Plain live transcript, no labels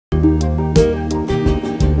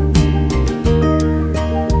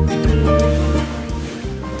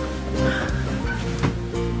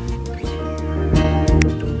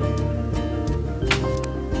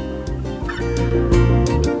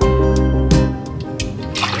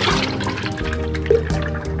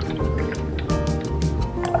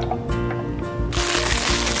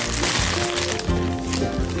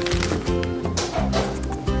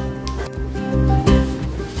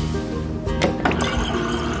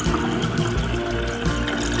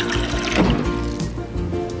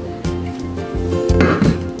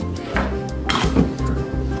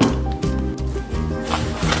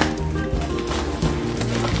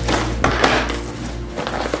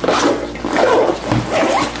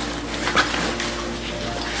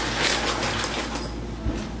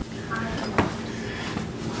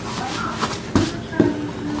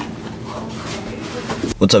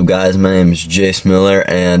What's up, guys? My name is Jayce Miller,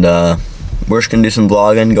 and we're just gonna do some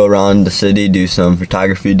vlogging, go around the city, do some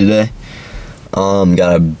photography today.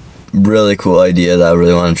 Got a really cool idea that I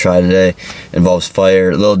really want to try today. Involves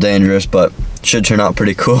fire, a little dangerous, but should turn out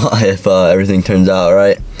pretty cool if everything turns out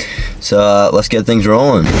right. So let's get things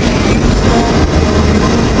rolling.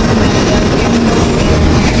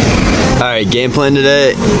 Alright, game plan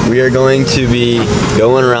today. We are going to be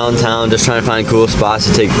going around town, just trying to find cool spots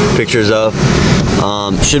to take pictures of.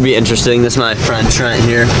 Should be interesting. This is my friend Trent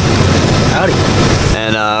here. Howdy.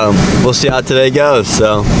 And we'll see how today goes.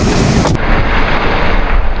 So.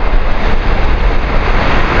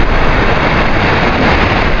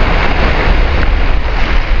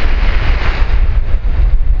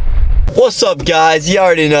 What's up, guys? You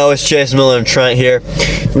already know it's Jayce Miller and Trent here.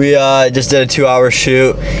 We just did a 2-hour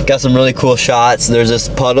shoot. Got some really cool shots. There's this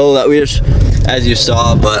puddle that we just, as you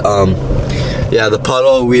saw, but yeah, the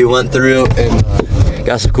puddle we went through and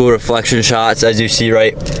got some cool reflection shots, as you see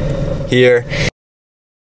right here.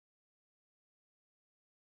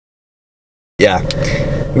 Yeah,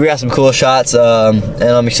 we got some cool shots, and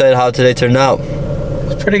I'm excited how today turned out.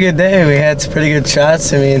 It's a pretty good day. We had some pretty good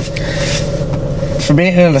shots. I mean, for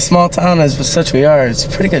being in a small town as such we are, it's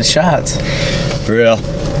pretty good shots. For real.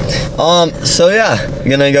 So yeah,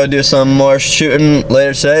 gonna go do some more shooting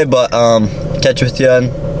later today, but catch with you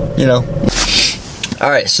and, you know.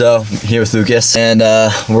 Alright, so here with Lucas, and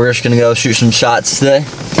we're just gonna go shoot some shots today.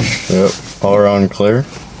 Yep, all around Claire.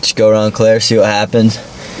 Just go around Claire, see what happens.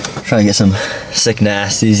 Trying to get some sick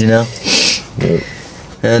nasties, you know. Yep.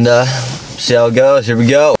 And see how it goes. Here we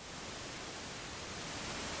go.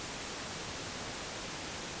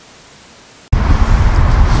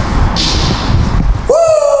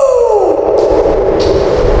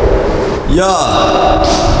 Yeah.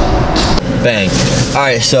 Bang.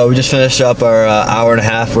 Alright, so we just finished up our hour and a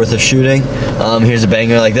half worth of shooting. Here's a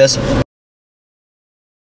banger like this.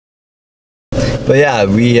 But yeah,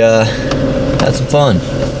 we had some fun.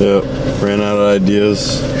 Yep, ran out of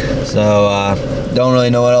ideas. So don't really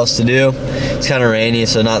know what else to do. It's kind of rainy,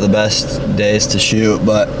 so not the best days to shoot,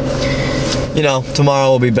 but you know, tomorrow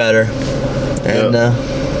will be better. And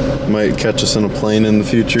might catch us in a plane in the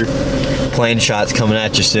future. Plane shots coming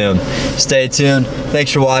at you soon. Stay tuned.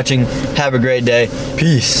 Thanks for watching. Have a great day.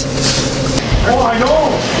 Peace. Oh, I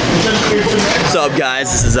know. What's up,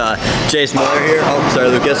 guys? This is Jayce Miller here. Oh, sorry,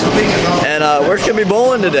 Lucas. And we're just gonna be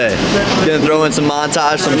bowling today. Gonna throw in some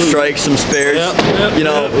montage, some strikes, some spares. You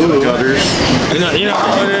know, Cutters. You know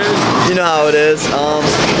how it is. You know how it is.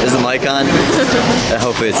 Is the mic on?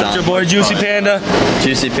 Hopefully it's on. Your boy Juicy Panda.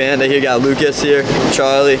 Juicy Panda. Here, got Lucas here,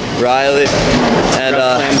 Charlie, Riley, and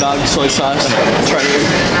Lamb dog soy sauce. Try to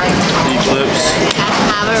clips.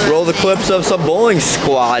 roll the clips of some bowling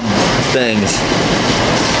squad things.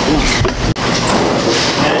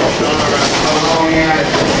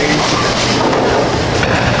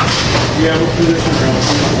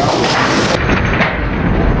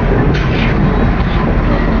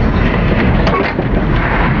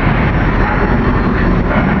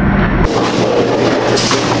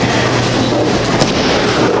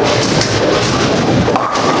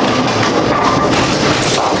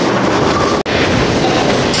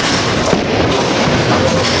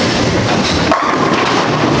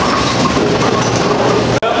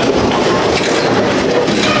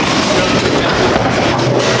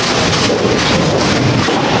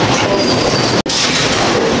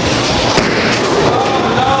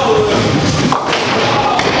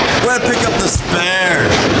 Pick up the spare.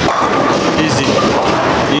 Easy.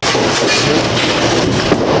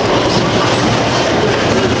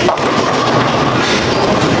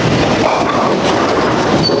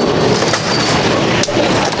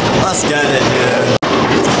 Let's get it, dude.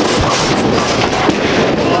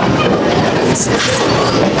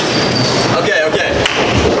 Okay.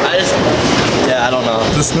 I don't know.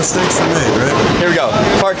 Just mistakes are made, right? Here we go.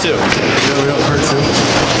 Part 2. Yeah, we got part 2.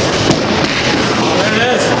 There it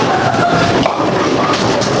is.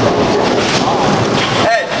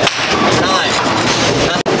 Hey, 9.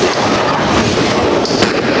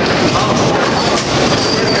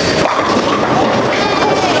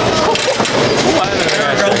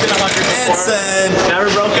 Insane. Never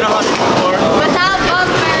broken 100 before. Without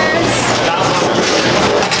bumpers.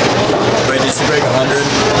 Wait, did she break 100?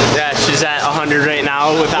 Yeah, she's at 100 right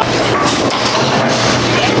now without.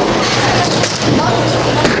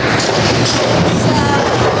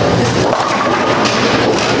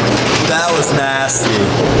 That was nasty.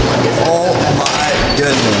 Oh my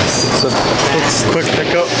goodness. It's a quick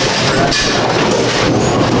pickup.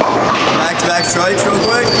 Back-to-back strikes real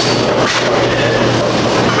quick.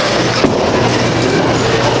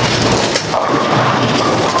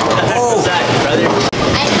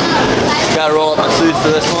 for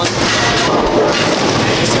this one.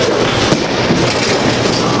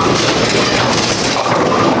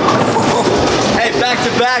 Hey, back to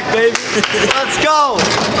back, baby. Let's go.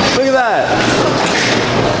 Look at that.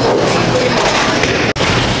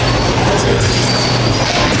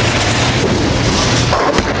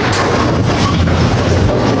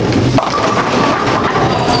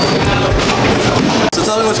 So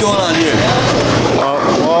tell me what's going on here.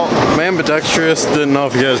 Well, ambidextrous, didn't know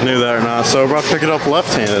if you guys knew that or not, so we're about to pick it up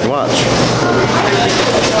left-handed. Watch.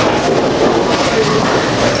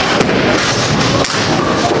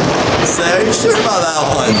 Say, are you sure about that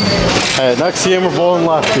one? Hey, next game we're bowling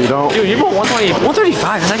lefty, don't. Dude, you rolled 120,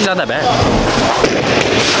 135. That's actually not that bad.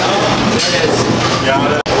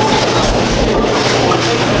 Got it.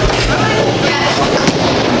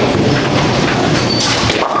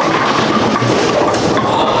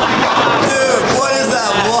 Dude, what is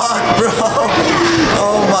that walk, bro?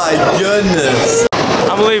 Oh my goodness.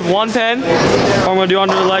 I'm gonna leave one pen, or I'm gonna do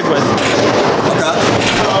under the leg with. Okay.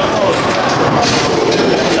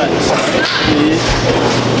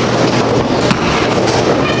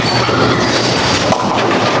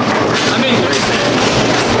 I mean, 3 pens.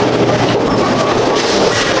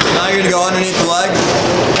 Now you're gonna go underneath the leg.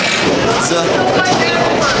 So.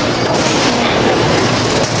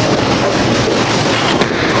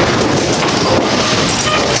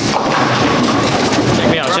 Check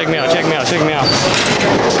me out, check me out, check me out, check me out.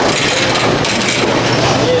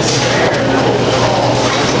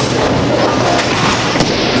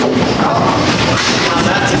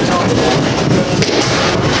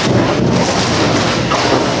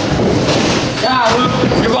 Yeah, Luke,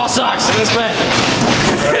 your ball sucks in this man.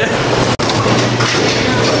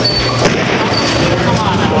 Come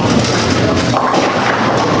on now.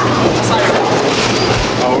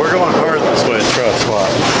 Oh, we're going hard this way, trust.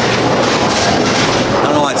 Watch. I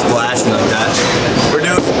don't know why it's flashing like that. We're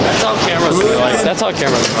doing. That's how cameras are like. That's how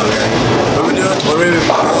cameras are. Okay. What are we doing? What are we doing?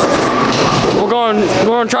 We're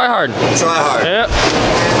going try hard. Try hard. Yep.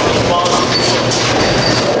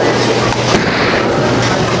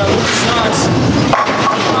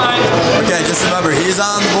 Okay, just remember, he's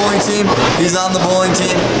on the bowling team, he's on the bowling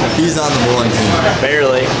team, he's on the bowling team.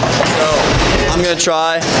 Barely. So, I'm gonna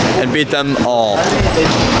try and beat them all.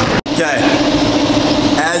 Okay,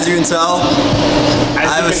 as you can tell, I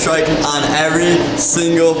have a strike on every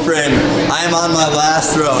single frame. I am on my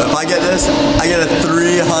last throw. If I get this, I get a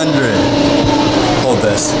 300. Hold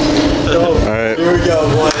this. Alright. Here we go,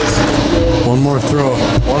 boys. One more throw.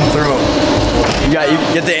 One throw. You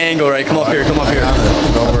get the angle right. Come up here, come up here.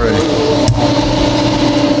 Don't worry.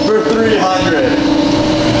 For 300.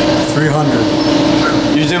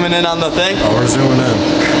 300. You zooming in on the thing? Oh, we're zooming in.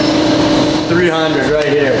 300 right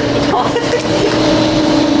here.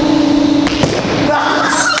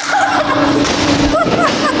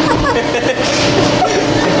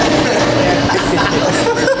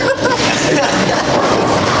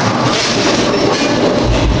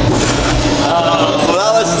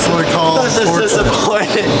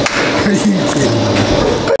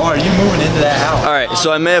 Alright,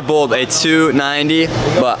 so I may have bowled a 290,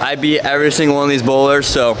 but I beat every single one of these bowlers,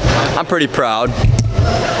 so I'm pretty proud.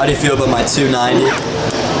 How do you feel about my 290?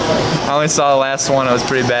 I only saw the last one, it was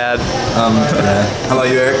pretty bad. Yeah. How about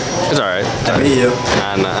you, Eric? It's alright. I beat you.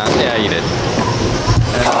 Yeah, you did.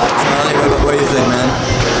 Charlie, what do you think, man?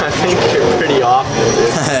 I think you're pretty awful, dude.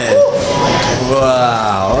 Hey.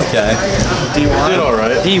 Wow, okay. Did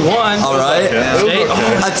alright. D1. Alright.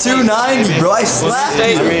 Yeah. A 290, bro. I slapped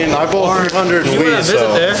you. I mean, I bowled 300 and we,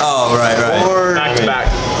 so. There. Oh, right. Back to back.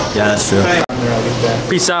 Yeah, that's true.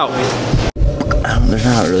 Peace out. There's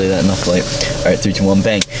not really that enough light. Alright, 3, 2, 1,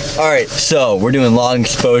 bang. Alright, so we're doing long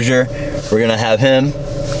exposure. We're gonna have him.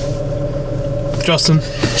 Justin.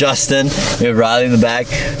 We have Riley in the back,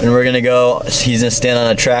 and we're gonna go. He's gonna stand on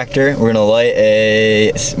a tractor. We're gonna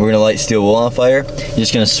light steel wool on fire. You're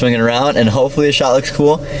just gonna swing it around, and hopefully the shot looks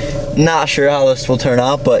cool. Not sure how this will turn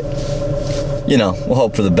out, but you know, we'll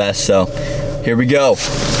hope for the best. So here we go.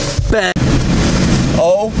 Bang.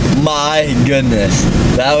 Oh my goodness,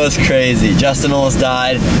 that was crazy. Justin almost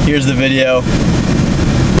died. Here's the video.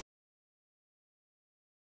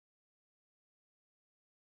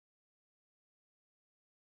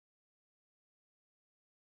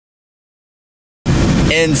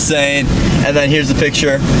 Insane. And then here's the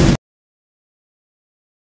picture.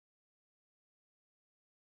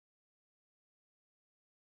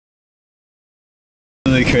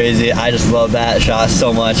 Really crazy. I just love that shot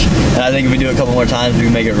so much. And I think if we do it a couple more times, we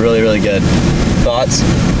can make it really, really good. Thoughts?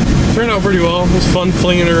 Turned out pretty well. It was fun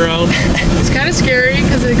flinging it around. It's kind of scary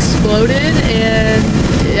because it exploded, and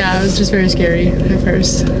yeah, it was just very scary at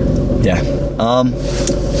first. Yeah.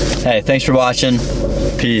 Hey, thanks for watching.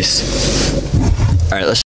 Peace. All right, let's